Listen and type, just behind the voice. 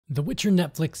The Witcher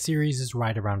Netflix series is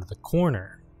right around the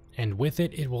corner, and with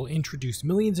it, it will introduce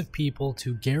millions of people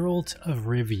to Geralt of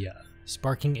Rivia,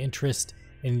 sparking interest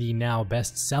in the now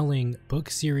best-selling book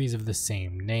series of the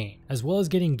same name, as well as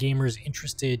getting gamers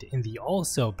interested in the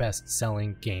also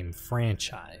best-selling game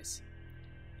franchise.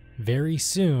 Very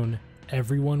soon,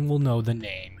 everyone will know the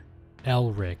name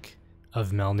Elric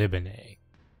of Melnibone.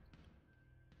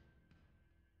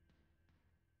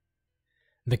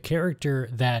 The character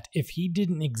that, if he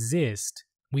didn't exist,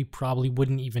 we probably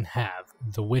wouldn't even have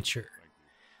The Witcher.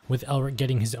 With Elric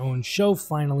getting his own show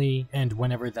finally, and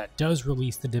whenever that does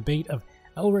release, the debate of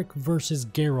Elric versus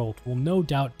Geralt will no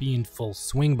doubt be in full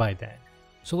swing by then.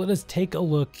 So let us take a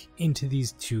look into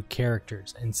these two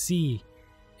characters and see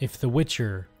if The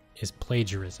Witcher is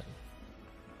plagiarism.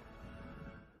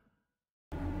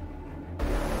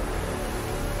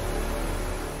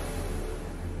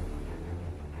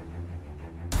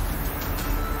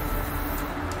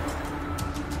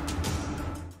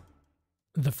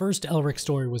 The first Elric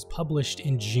story was published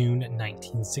in June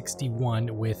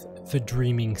 1961 with The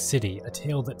Dreaming City, a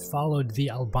tale that followed the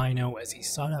albino as he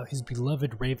sought out his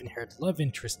beloved raven-haired love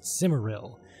interest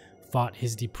Cimmeril, fought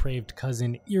his depraved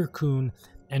cousin Irkun,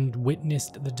 and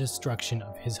witnessed the destruction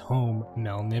of his home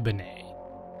Melnibone.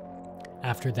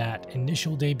 After that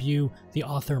initial debut, the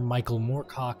author Michael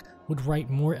Moorcock would write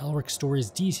more Elric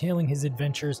stories detailing his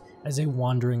adventures as a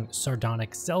wandering,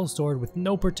 sardonic sellsword with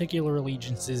no particular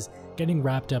allegiances, getting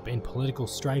wrapped up in political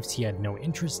strifes he had no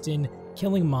interest in,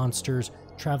 killing monsters,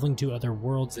 traveling to other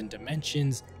worlds and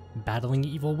dimensions, battling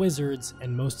evil wizards,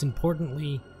 and most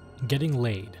importantly, getting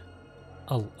laid.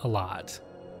 A lot.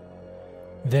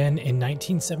 Then, in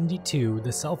 1972,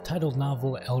 the self-titled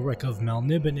novel Elric of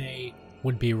Melnibone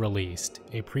would be released.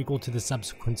 A prequel to the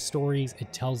subsequent stories,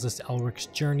 it tells us Elric's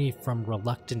journey from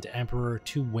reluctant emperor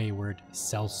to wayward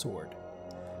sellsword.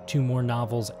 Two more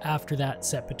novels after that,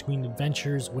 set between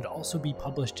adventures, would also be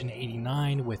published in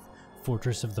 '89 with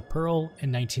Fortress of the Pearl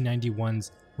and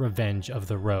 1991's Revenge of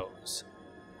the Rose.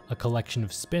 A collection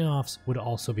of spin-offs would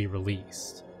also be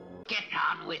released. Get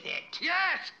on with it!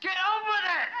 Yes, get on with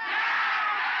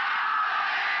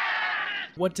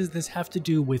it! What does this have to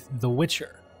do with The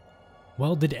Witcher?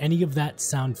 Well, did any of that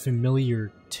sound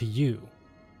familiar to you?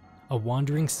 A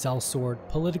wandering sellsword,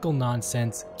 political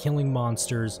nonsense, killing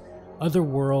monsters, other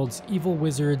worlds, evil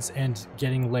wizards, and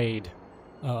getting laid.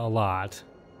 A lot.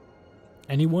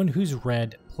 Anyone who's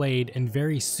read, played, and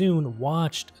very soon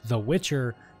watched The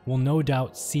Witcher will no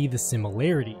doubt see the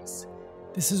similarities.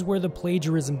 This is where the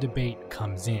plagiarism debate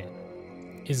comes in.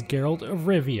 Is Geralt of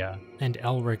Rivia and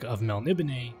Elric of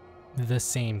Melnibone the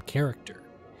same character?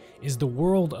 Is the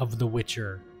world of The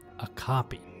Witcher a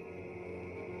copy?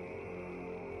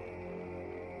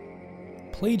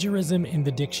 Plagiarism in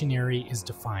the dictionary is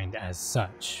defined as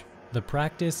such: the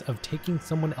practice of taking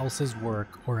someone else's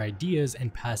work or ideas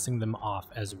and passing them off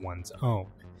as one's own.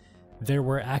 There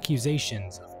were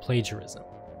accusations of plagiarism.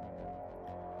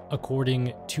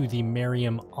 According to the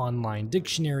Merriam Online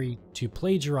Dictionary, to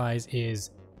plagiarize is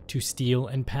to steal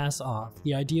and pass off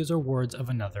the ideas or words of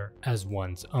another as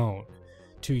one's own,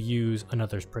 to use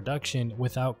another's production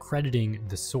without crediting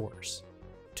the source,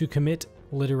 to commit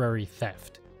literary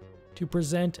theft, to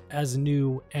present as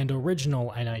new and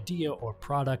original an idea or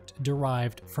product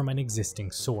derived from an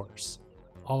existing source.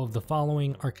 All of the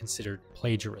following are considered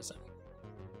plagiarism: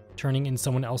 turning in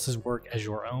someone else's work as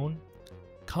your own,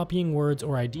 copying words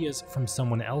or ideas from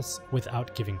someone else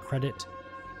without giving credit,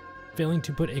 failing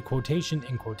to put a quotation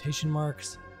in quotation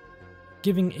marks,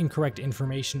 giving incorrect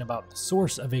information about the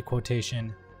source of a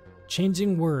quotation,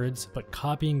 changing words but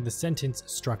copying the sentence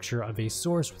structure of a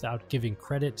source without giving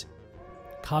credit,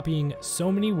 copying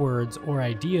so many words or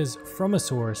ideas from a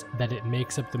source that it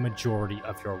makes up the majority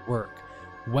of your work,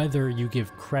 whether you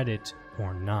give credit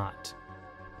or not.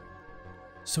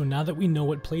 So now that we know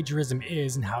what plagiarism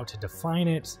is and how to define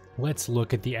it, let's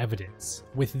look at the evidence.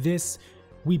 With this,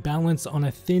 we balance on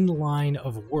a thin line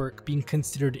of work being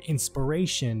considered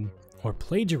inspiration or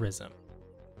plagiarism.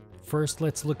 First,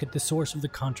 let's look at the source of the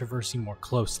controversy more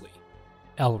closely: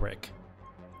 Elric.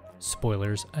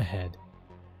 Spoilers ahead.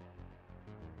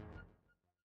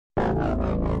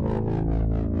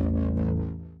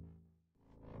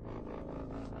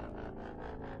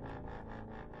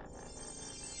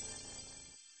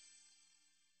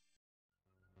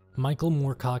 Michael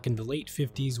Moorcock in the late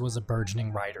 50s was a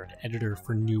burgeoning writer and editor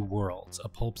for New Worlds, a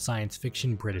pulp science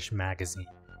fiction British magazine.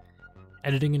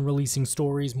 Editing and releasing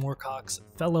stories, Moorcock's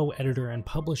fellow editor and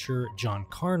publisher John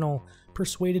Carnell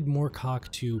persuaded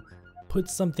Moorcock to put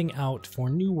something out for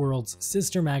New World's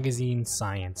sister magazine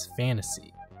Science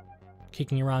Fantasy.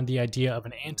 Kicking around the idea of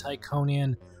an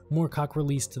anti-Conan, Moorcock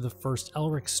released the first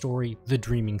Elric story, The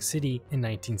Dreaming City, in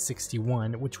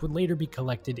 1961, which would later be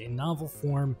collected in novel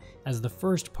form as the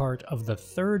first part of the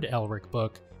third Elric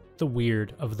book, The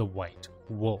Weird of the White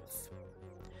Wolf.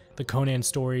 The Conan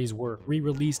stories were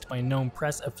re-released by Gnome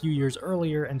Press a few years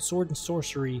earlier, and Sword and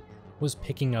Sorcery was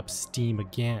picking up steam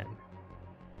again.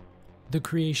 The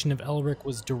creation of Elric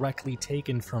was directly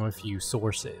taken from a few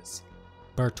sources.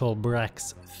 Bertolt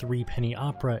Brecht's Threepenny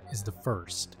Opera is the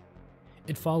first.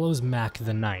 It follows Mac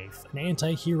the Knife, an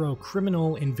anti-hero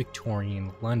criminal in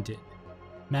Victorian London.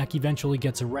 Mac eventually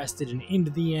gets arrested, and in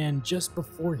the end, just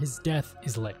before his death,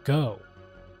 is let go.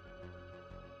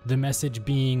 The message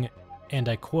being, and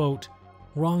I quote,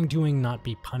 "Wrongdoing not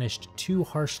be punished too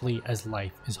harshly as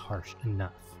life is harsh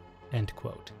enough," end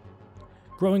quote.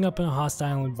 Growing up in a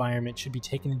hostile environment should be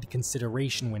taken into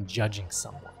consideration when judging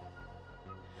someone.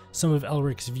 Some of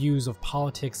Elric's views of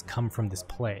politics come from this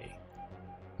play.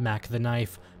 Mac the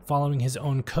Knife, following his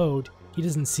own code, he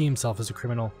doesn't see himself as a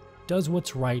criminal, does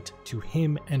what's right to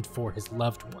him and for his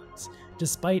loved ones,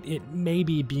 despite it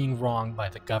maybe being wrong by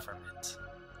the government.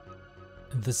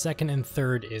 The second and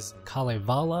third is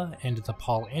Kalevala and the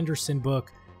Paul Anderson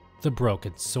book, The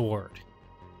Broken Sword.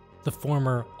 The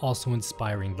former also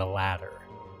inspiring the latter.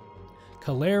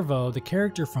 Kalervo, the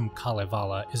character from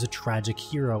Kalevala, is a tragic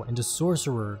hero and a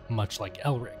sorcerer much like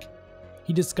Elric.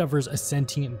 He discovers a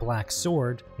sentient black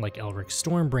sword, like Elric's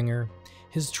Stormbringer.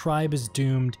 His tribe is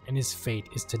doomed, and his fate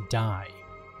is to die.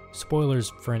 Spoilers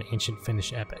for an ancient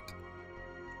Finnish epic.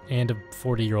 And a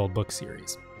 40-year-old book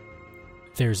series.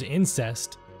 There's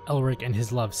incest. Elric and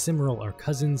his love Cymril are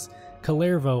cousins.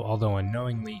 Kalervo, although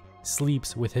unknowingly,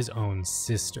 sleeps with his own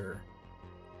sister.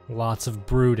 Lots of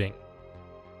brooding.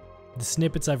 The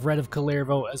snippets I've read of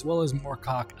Kalervo, as well as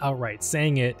Moorcock outright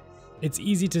saying it, it's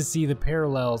easy to see the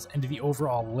parallels and the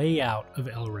overall layout of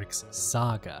Elric's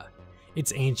saga.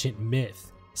 It's ancient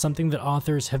myth, something that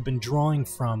authors have been drawing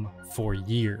from for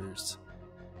years.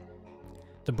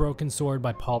 The Broken Sword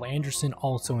by Paul Anderson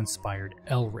also inspired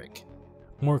Elric.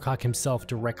 Moorcock himself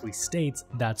directly states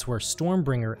that's where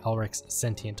Stormbringer, Elric's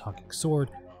sentient talking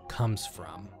sword, comes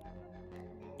from.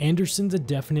 Anderson's a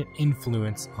definite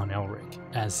influence on Elric,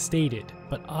 as stated,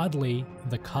 but oddly,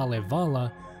 the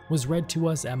Kalevala was read to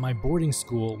us at my boarding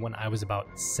school when I was about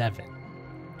 7.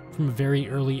 From a very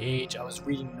early age, I was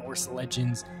reading Norse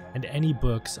legends and any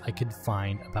books I could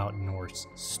find about Norse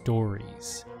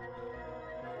stories.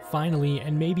 Finally,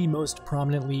 and maybe most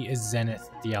prominently, is Zenith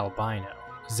the Albino.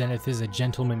 Zenith is a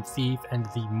gentleman thief and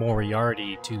the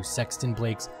Moriarty to Sexton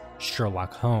Blake's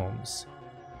Sherlock Holmes.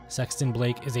 Sexton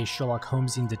Blake is a Sherlock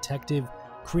Holmesian detective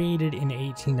created in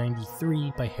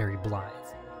 1893 by Harry Blythe.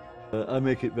 I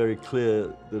make it very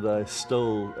clear that I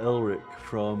stole Elric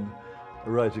from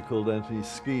a writer called Anthony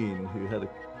Skene, who had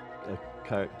a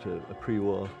character, a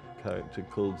pre-war character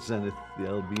called Zenith the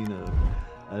Albino,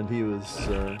 and he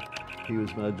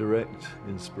was my direct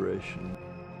inspiration.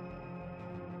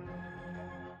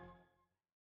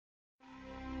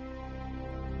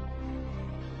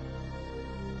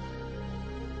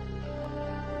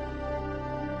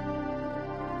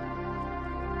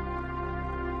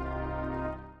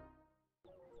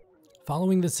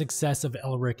 Following the success of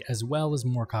Elric as well as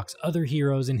Moorcock's other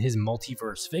heroes in his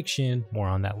multiverse fiction, more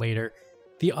on that later,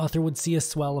 the author would see a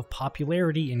swell of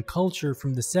popularity in culture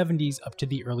from the 70s up to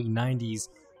the early 90s,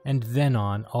 and then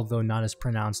on, although not as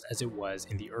pronounced as it was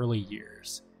in the early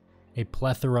years. A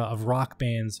plethora of rock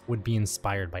bands would be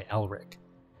inspired by Elric.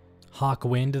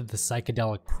 Hawkwind, the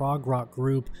psychedelic prog rock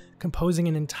group, composing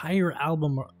an entire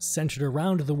album centered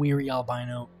around the weary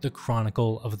albino, The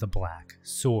Chronicle of the Black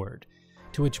Sword,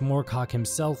 to which Moorcock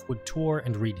himself would tour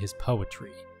and read his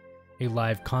poetry. A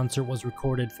live concert was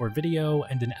recorded for video,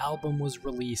 and an album was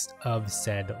released of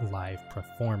said live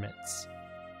performance.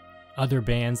 Other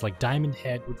bands like Diamond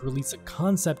Head would release a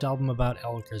concept album about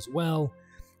Elric as well,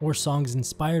 or songs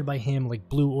inspired by him like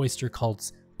Blue Oyster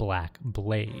Cult's Black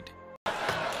Blade.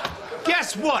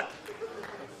 Guess what?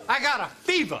 I got a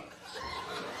fever.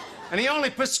 And the only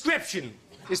prescription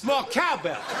is more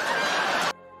cowbell.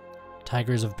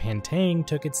 Tigers of Pantang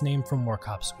took its name from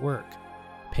Moorcock's work.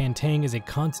 Pantang is a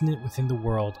continent within the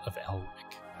world of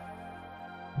Elric.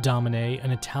 Domine,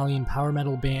 an Italian power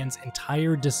metal band's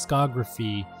entire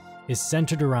discography, is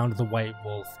centered around the White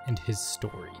Wolf and his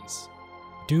stories.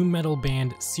 Doom metal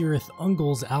band Cirith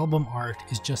Ungol's album art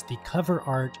is just the cover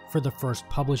art for the first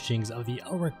publishings of the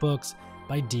Elric books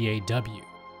by DAW.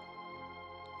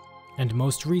 And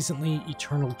most recently,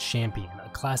 Eternal Champion, a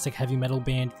classic heavy metal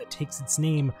band that takes its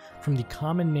name from the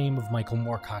common name of Michael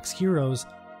Moorcock's heroes,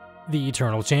 The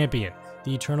Eternal Champion.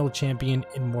 The Eternal Champion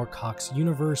in Moorcock's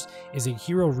universe is a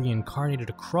hero reincarnated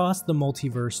across the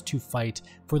multiverse to fight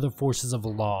for the forces of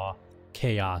law,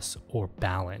 chaos, or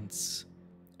balance.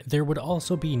 There would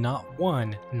also be not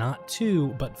one, not two,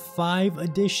 but 5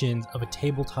 editions of a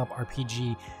tabletop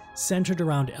RPG centered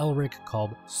around Elric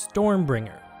called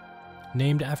Stormbringer,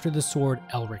 named after the sword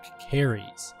Elric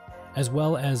carries, as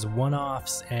well as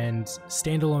one-offs and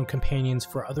standalone companions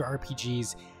for other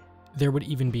RPGs. There would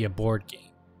even be a board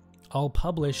game, all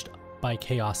published by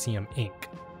Chaosium Inc.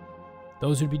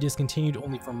 Those would be discontinued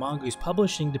only for Mongoose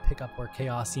Publishing to pick up where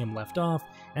Chaosium left off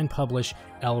and publish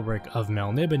Elric of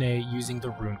Melnibone using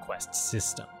the RuneQuest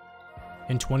system.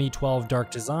 In 2012, Dark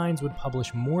Designs would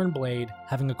publish Mournblade,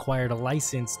 having acquired a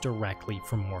license directly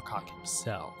from Moorcock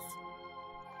himself.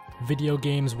 Video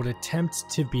games would attempt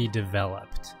to be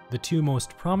developed. The 2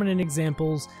 most prominent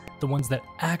examples, the ones that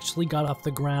actually got off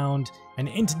the ground and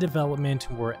into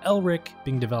development, were Elric,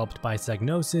 being developed by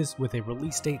Psygnosis with a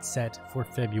release date set for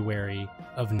February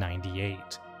of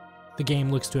 '98. The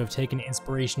game looks to have taken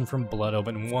inspiration from Blood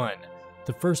Omen 1,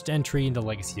 the first entry in the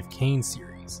Legacy of Kain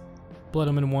series. Blood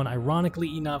Omen 1,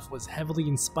 ironically enough, was heavily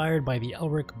inspired by the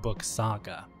Elric book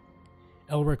saga.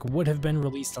 Elric would have been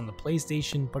released on the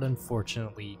PlayStation, but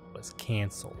unfortunately was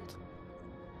cancelled.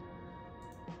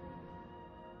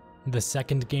 The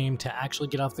second game to actually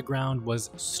get off the ground was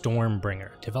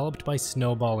Stormbringer, developed by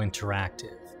Snowball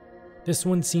Interactive. This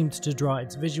one seemed to draw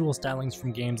its visual stylings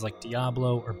from games like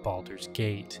Diablo or Baldur's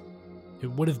Gate.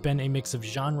 It would have been a mix of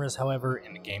genres, however,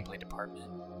 in the gameplay department.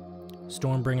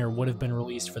 Stormbringer would have been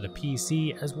released for the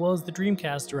PC as well as the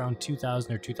Dreamcast around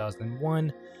 2000 or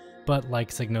 2001, but like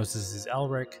Psygnosis'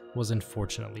 Elric, was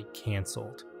unfortunately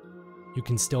cancelled. You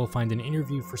can still find an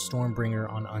interview for Stormbringer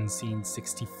on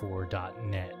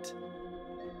Unseen64.net.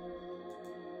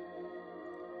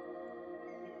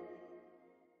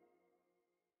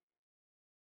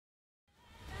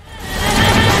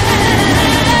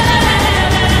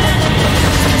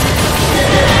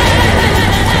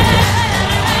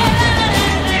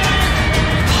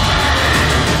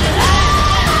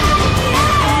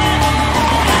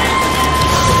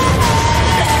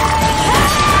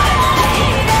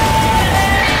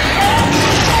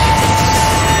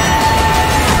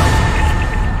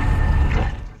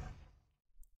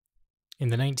 In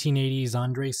the 1980s,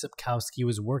 Andrzej Sapkowski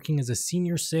was working as a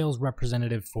senior sales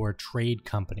representative for a trade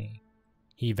company.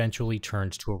 He eventually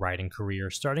turned to a writing career,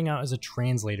 starting out as a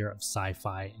translator of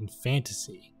sci-fi and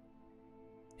fantasy.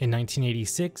 In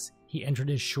 1986, he entered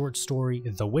his short story,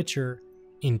 The Witcher,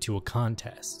 into a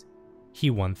contest. He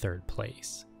won 3rd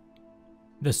place.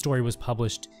 The story was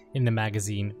published in the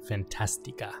magazine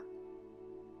Fantastica.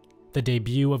 The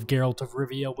debut of Geralt of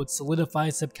Rivia would solidify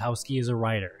Sapkowski as a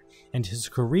writer, and his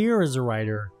career as a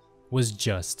writer was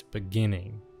just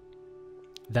beginning.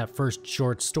 That first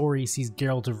short story sees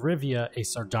Geralt of Rivia, a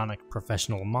sardonic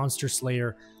professional monster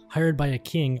slayer, hired by a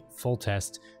king,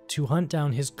 Foltest, to hunt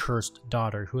down his cursed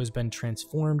daughter who has been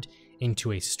transformed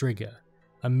into a striga,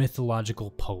 a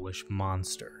mythological Polish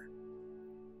monster.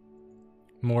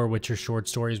 More Witcher short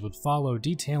stories would follow,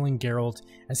 detailing Geralt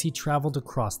as he traveled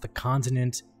across the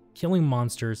continent, killing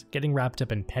monsters, getting wrapped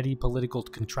up in petty political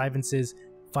contrivances,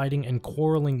 fighting and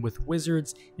quarreling with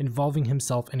wizards, involving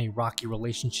himself in a rocky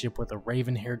relationship with a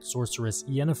raven-haired sorceress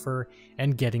Yennefer,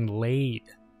 and getting laid.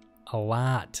 A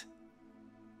lot.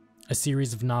 A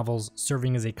series of novels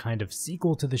serving as a kind of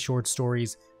sequel to the short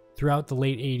stories throughout the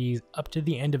late 80s up to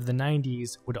the end of the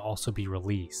 90s would also be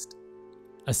released.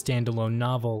 A standalone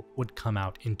novel would come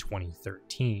out in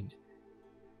 2013.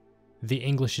 The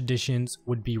English editions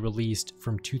would be released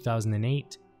from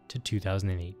 2008 to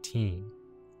 2018.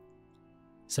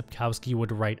 Sapkowski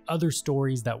would write other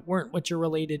stories that weren't Witcher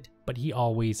related, but he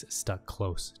always stuck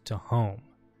close to home.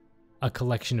 A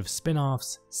collection of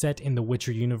spin-offs set in the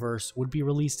Witcher universe would be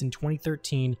released in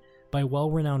 2013 by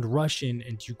well-renowned Russian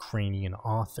and Ukrainian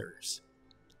authors.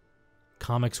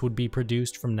 Comics would be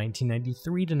produced from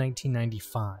 1993 to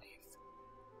 1995.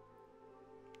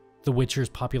 The Witcher's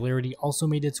popularity also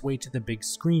made its way to the big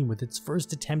screen with its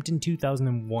first attempt in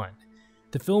 2001.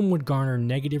 The film would garner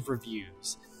negative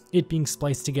reviews, it being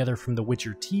spliced together from the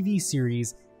Witcher TV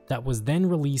series that was then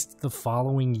released the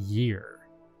following year.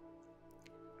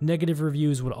 Negative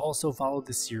reviews would also follow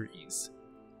the series.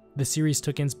 The series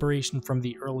took inspiration from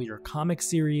the earlier comic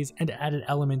series and added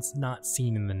elements not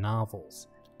seen in the novels.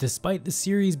 Despite the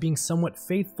series being somewhat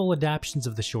faithful adaptations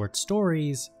of the short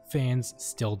stories, fans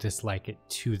still dislike it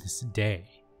to this day.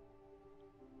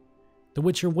 The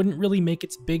Witcher wouldn't really make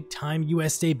its big-time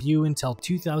US debut until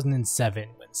 2007,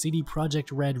 when CD Projekt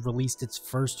Red released its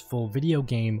first full video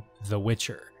game, The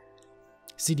Witcher.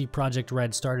 CD Projekt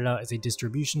Red started out as a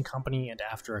distribution company, and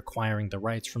after acquiring the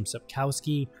rights from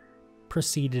Sapkowski,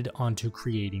 proceeded onto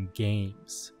creating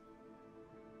games.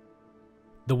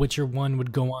 The Witcher 1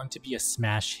 would go on to be a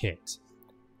smash hit,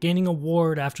 gaining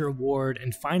award after award,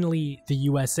 and finally the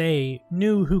USA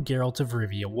knew who Geralt of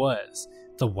Rivia was,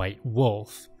 the White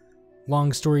Wolf.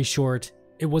 Long story short,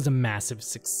 it was a massive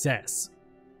success.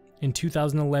 In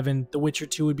 2011, The Witcher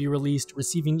 2 would be released,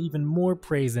 receiving even more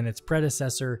praise than its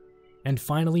predecessor, and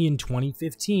finally in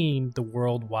 2015, the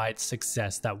worldwide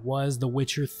success that was The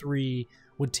Witcher 3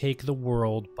 would take the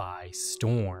world by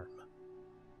storm.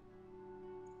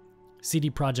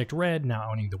 CD Projekt Red, now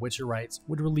owning the Witcher rights,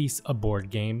 would release a board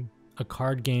game, a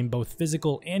card game both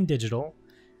physical and digital,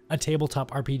 a tabletop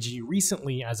RPG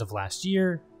recently as of last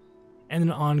year, and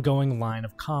an ongoing line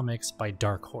of comics by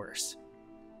Dark Horse.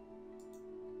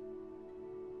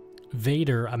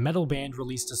 Vader, a metal band,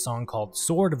 released a song called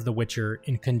Sword of the Witcher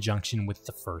in conjunction with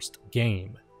the first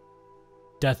game.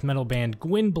 Death metal band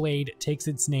Gwynblade takes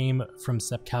its name from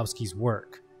Sapkowski's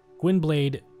work,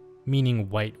 Gwynblade meaning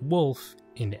White Wolf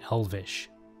in Elvish.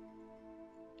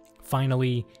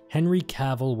 Finally, Henry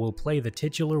Cavill will play the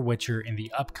titular Witcher in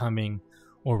the upcoming,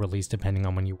 or released depending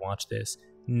on when you watch this,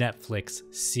 Netflix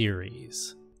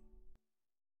series.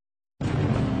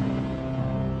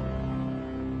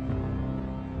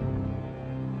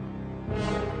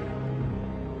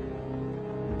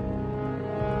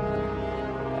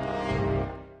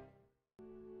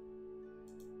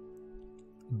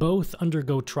 Both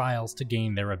undergo trials to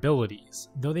gain their abilities,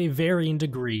 though they vary in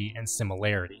degree and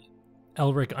similarity.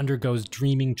 Elric undergoes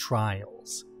dreaming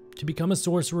trials. To become a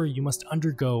sorcerer, you must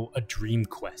undergo a dream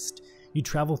quest. You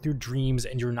travel through dreams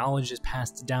and your knowledge is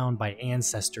passed down by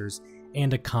ancestors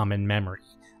and a common memory,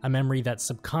 a memory that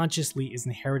subconsciously is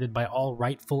inherited by all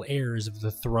rightful heirs of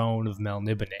the throne of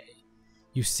Melnibone.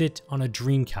 You sit on a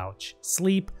dream couch,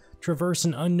 sleep, traverse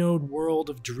an unknown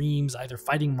world of dreams, either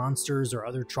fighting monsters or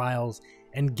other trials,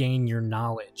 and gain your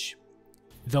knowledge.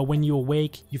 Though when you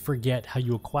awake, you forget how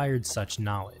you acquired such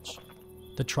knowledge.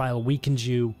 The trial weakens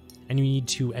you, and you need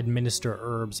to administer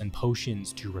herbs and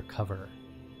potions to recover.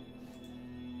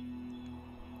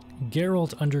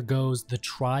 Geralt undergoes the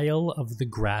Trial of the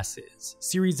Grasses,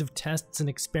 series of tests and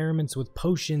experiments with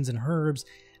potions and herbs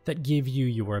that give you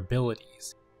your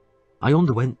abilities. I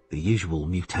underwent the usual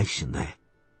mutation there,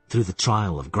 through the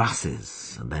trial of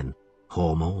grasses, and then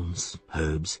hormones,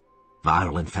 herbs,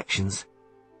 viral infections,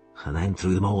 and then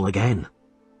through them all again,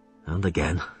 and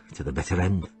again, to the bitter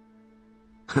end.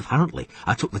 Apparently,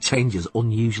 I took the changes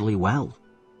unusually well.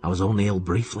 I was only ill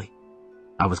briefly.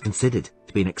 I was considered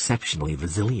to be an exceptionally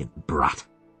resilient brat,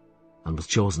 and was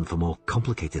chosen for more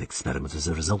complicated experiments as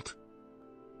a result.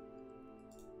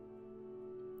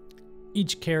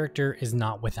 Each character is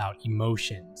not without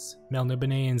emotions.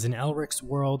 Melniboneans in Elric's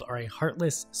world are a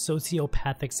heartless,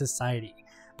 sociopathic society,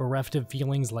 bereft of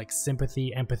feelings like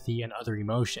sympathy, empathy, and other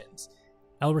emotions.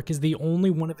 Elric is the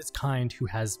only one of his kind who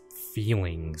has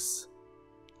feelings.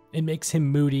 It makes him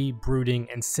moody, brooding,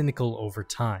 and cynical over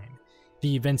time.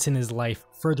 The events in his life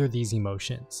further these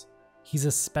emotions. He's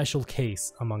a special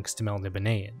case amongst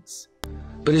Melniboneans.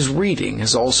 But his reading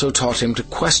has also taught him to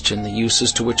question the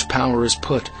uses to which power is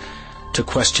put, to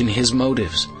question his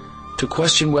motives, to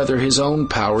question whether his own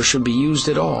power should be used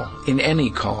at all, in any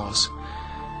cause.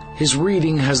 His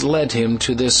reading has led him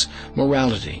to this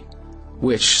morality,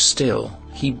 which, still,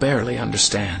 he barely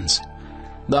understands.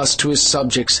 Thus, to his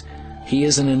subjects, he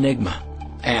is an enigma,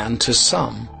 and to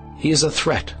some, he is a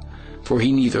threat, for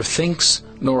he neither thinks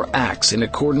nor acts in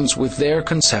accordance with their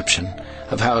conception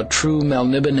of how a true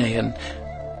Melnibonean,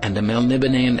 and a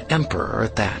Melnibonean emperor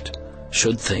at that,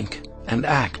 should think and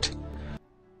act.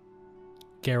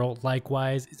 Geralt,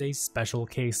 likewise, is a special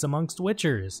case amongst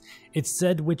Witchers. It's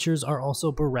said Witchers are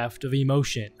also bereft of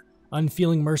emotion,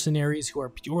 unfeeling mercenaries who are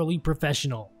purely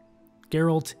professional.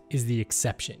 Geralt is the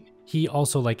exception. He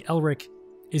also, like Elric,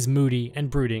 is moody and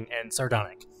brooding and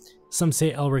sardonic. Some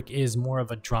say Elric is more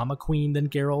of a drama queen than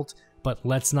Geralt, but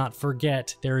let's not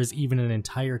forget there is even an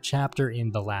entire chapter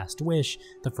in The Last Wish,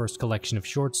 the first collection of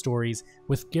short stories,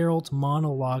 with Geralt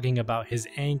monologuing about his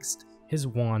angst, his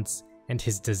wants, and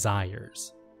his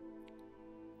desires.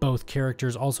 Both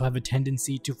characters also have a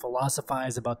tendency to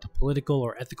philosophize about the political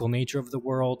or ethical nature of the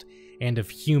world and of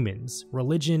humans,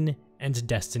 religion, and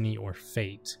destiny or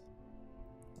fate.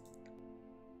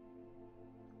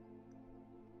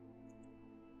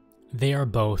 They are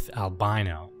both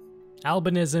albino.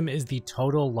 Albinism is the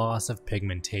total loss of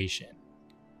pigmentation.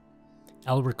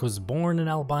 Elric was born an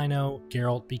albino,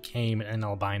 Geralt became an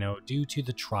albino due to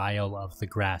the Trial of the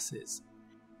Grasses.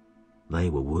 They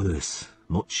were worse,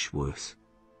 much worse.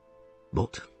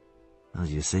 But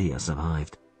As you see, I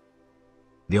survived.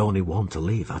 The only one to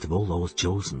live out of all those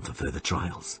chosen for further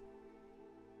trials.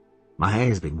 My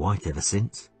hair's been white ever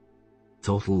since.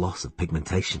 Total loss of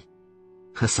pigmentation.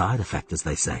 A side effect, as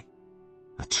they say.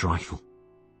 A trifle.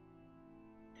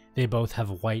 They both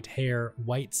have white hair,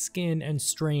 white skin, and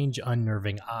strange,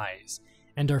 unnerving eyes,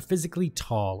 and are physically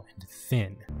tall and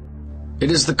thin.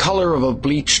 It is the color of a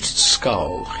bleached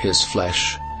skull, his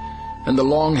flesh, and the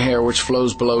long hair which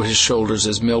flows below his shoulders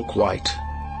is milk white.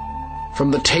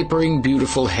 From the tapering,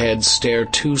 beautiful head stare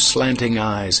two slanting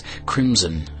eyes,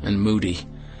 crimson and moody,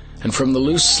 and from the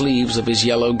loose sleeves of his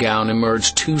yellow gown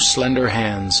emerge two slender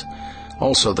hands,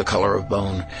 also the color of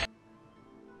bone.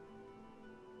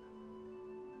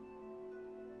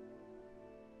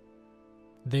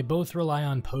 They both rely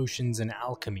on potions and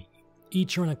alchemy.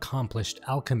 Each are an accomplished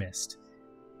alchemist.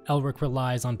 Elric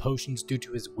relies on potions due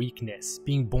to his weakness.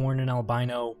 Being born an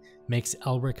albino makes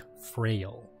Elric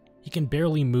frail. He can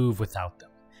barely move without them.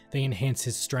 They enhance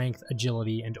his strength,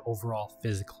 agility, and overall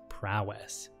physical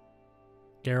prowess.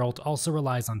 Geralt also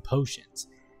relies on potions.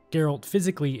 Geralt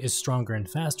physically is stronger and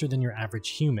faster than your average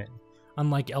human.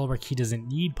 Unlike Elric, he doesn't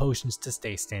need potions to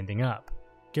stay standing up.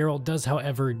 Geralt does,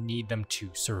 however, need them to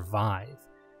survive.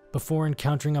 Before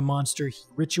encountering a monster, he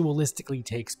ritualistically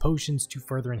takes potions to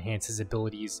further enhance his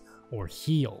abilities or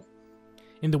heal.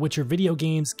 In the Witcher video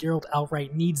games, Geralt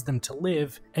outright needs them to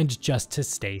live and just to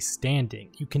stay standing.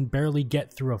 You can barely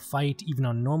get through a fight, even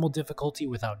on normal difficulty,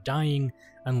 without dying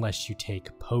unless you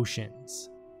take potions.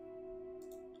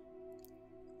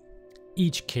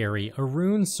 Each carry a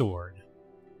rune sword.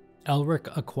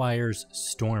 Elric acquires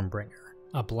Stormbringer,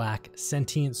 a black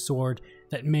sentient sword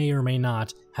that may or may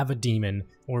not have a demon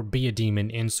or be a demon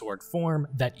in sword form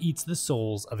that eats the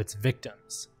souls of its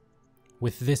victims.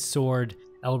 With this sword,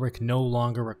 Elric no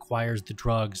longer requires the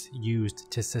drugs used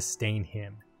to sustain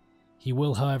him. He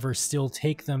will, however, still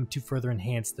take them to further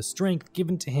enhance the strength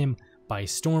given to him by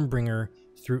Stormbringer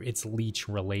through its leech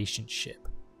relationship.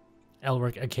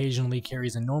 Elric occasionally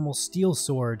carries a normal steel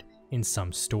sword in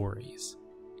some stories.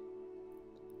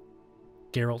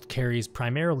 Geralt carries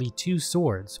primarily two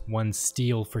swords, one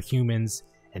steel for humans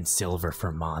and silver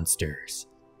for monsters.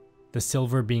 The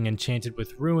silver being enchanted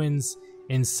with runes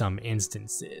in some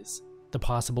instances. The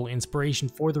possible inspiration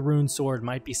for the rune sword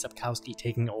might be Sapkowski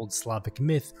taking old Slavic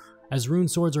myth, as rune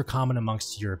swords are common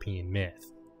amongst European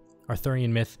myth.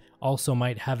 Arthurian myth also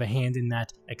might have a hand in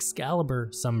that Excalibur,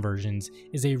 some versions,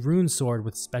 is a rune sword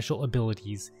with special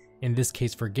abilities. In this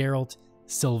case for Geralt,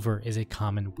 silver is a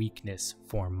common weakness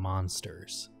for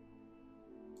monsters.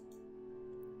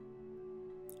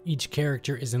 Each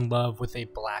character is in love with a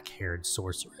black-haired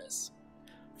sorceress.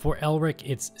 For Elric,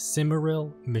 it's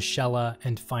Cimmeril, Michella,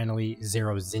 and finally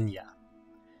Zerozinia.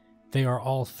 They are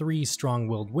all three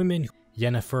strong-willed women.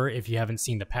 Yennefer, if you haven't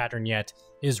seen the pattern yet,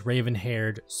 is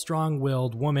raven-haired,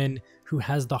 strong-willed woman who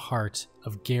has the heart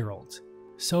of Geralt.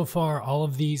 So far, all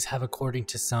of these have, according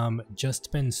to some,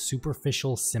 just been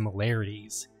superficial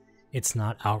similarities. It's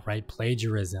not outright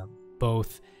plagiarism.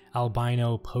 Both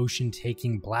albino,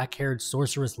 potion-taking, black-haired,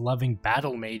 sorceress-loving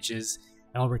battle mages.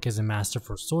 Elric is a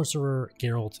masterful sorcerer,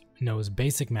 Geralt knows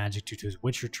basic magic due to his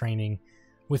Witcher training,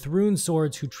 with rune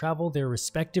swords who travel their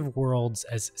respective worlds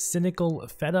as cynical,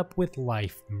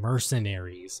 fed-up-with-life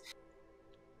mercenaries.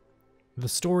 The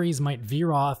stories might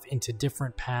veer off into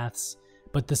different paths,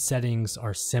 but the settings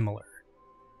are similar.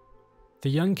 The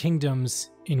Young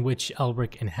Kingdoms in which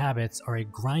Elric inhabits are a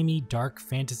grimy, dark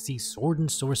fantasy sword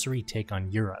and sorcery take on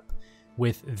Europe,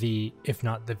 with the, if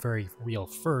not the very real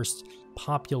first,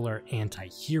 popular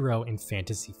anti-hero in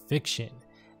fantasy fiction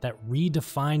that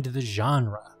redefined the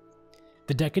genre.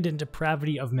 The decadent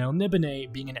depravity of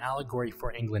Melnibone being an allegory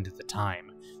for England at the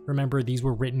time. Remember, these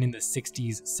were written in the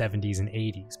 60s, 70s, and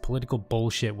 80s. Political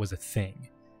bullshit was a thing.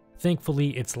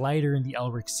 Thankfully, it's lighter in the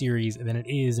Elric series than it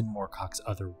is in Moorcock's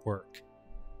other work.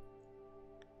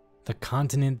 The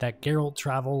continent that Geralt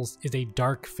travels is a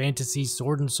dark fantasy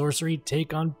sword and sorcery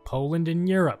take on Poland and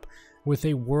Europe, with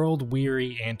a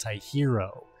world-weary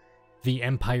anti-hero. The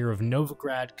Empire of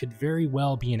Novigrad could very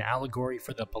well be an allegory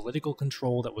for the political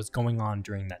control that was going on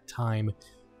during that time.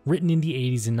 Written in the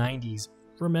 80s and 90s,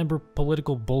 remember,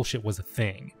 political bullshit was a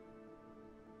thing.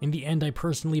 In the end, I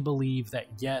personally believe that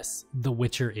yes, The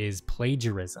Witcher is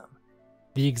plagiarism.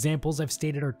 The examples I've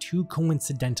stated are too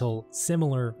coincidental,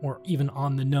 similar, or even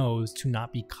on the nose to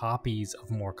not be copies of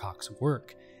Moorcock's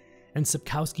work, and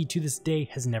Sapkowski to this day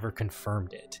has never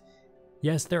confirmed it.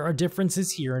 Yes, there are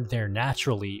differences here and there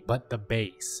naturally, but the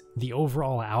base, the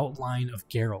overall outline of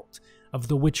Geralt, of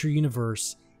the Witcher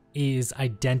universe, is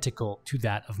identical to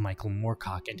that of Michael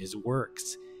Moorcock and his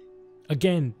works.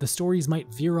 Again, the stories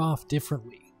might veer off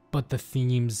differently. but the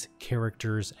themes,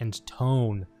 characters, and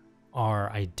tone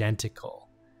are identical.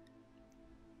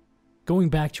 Going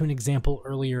back to an example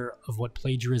earlier of what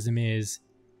plagiarism is,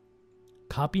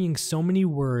 copying so many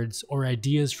words or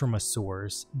ideas from a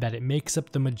source that it makes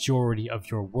up the majority of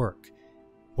your work,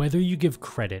 whether you give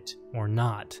credit or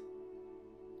not.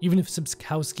 Even if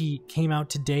Sapkowski came out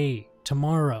today,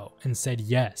 tomorrow, and said,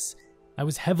 yes, I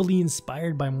was heavily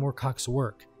inspired by Moorcock's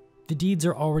work, the deeds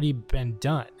are already been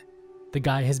done. The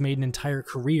guy has made an entire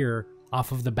career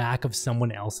off of the back of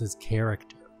someone else's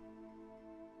character.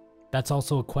 That's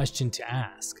also a question to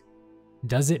ask.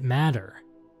 Does it matter?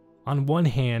 On one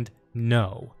hand,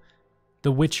 no.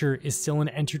 The Witcher is still an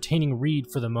entertaining read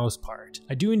for the most part.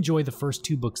 I do enjoy the first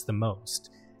 2 books the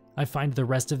most. I find the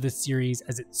rest of the series,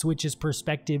 as it switches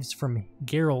perspectives from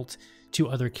Geralt to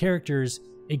other characters,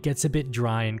 it gets a bit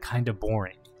dry and kinda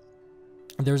boring.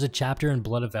 There's a chapter in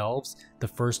Blood of Elves, the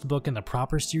first book in the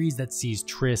proper series, that sees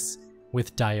Triss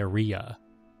with diarrhea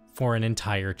for an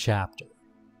entire chapter.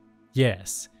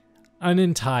 Yes, an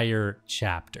entire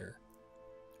chapter.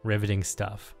 Riveting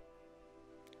stuff.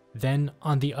 Then,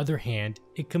 on the other hand,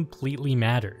 it completely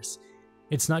matters.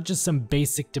 It's not just some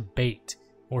basic debate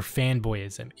or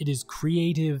fanboyism, it is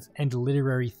creative and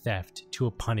literary theft to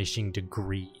a punishing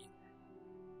degree.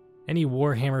 Any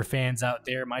Warhammer fans out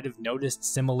there might have noticed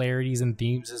similarities in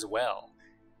themes as well.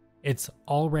 It's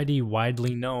already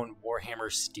widely known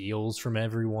Warhammer steals from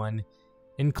everyone,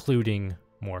 including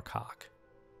Moorcock.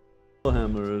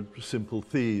 Warhammer are simple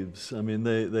thieves. I mean,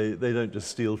 they don't just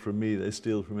steal from me, they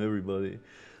steal from everybody.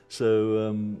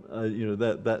 So, you know,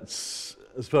 that's,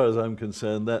 as far as I'm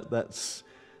concerned, that's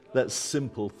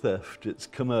simple theft. It's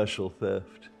commercial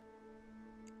theft.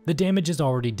 The damage is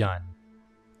already done.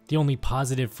 The only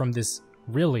positive from this,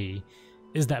 really,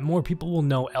 is that more people will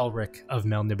know Elric of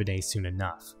Melnibone soon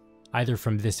enough, either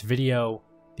from this video,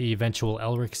 the eventual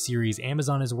Elric series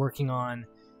Amazon is working on,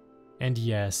 and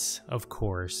yes, of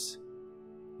course,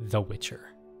 The Witcher.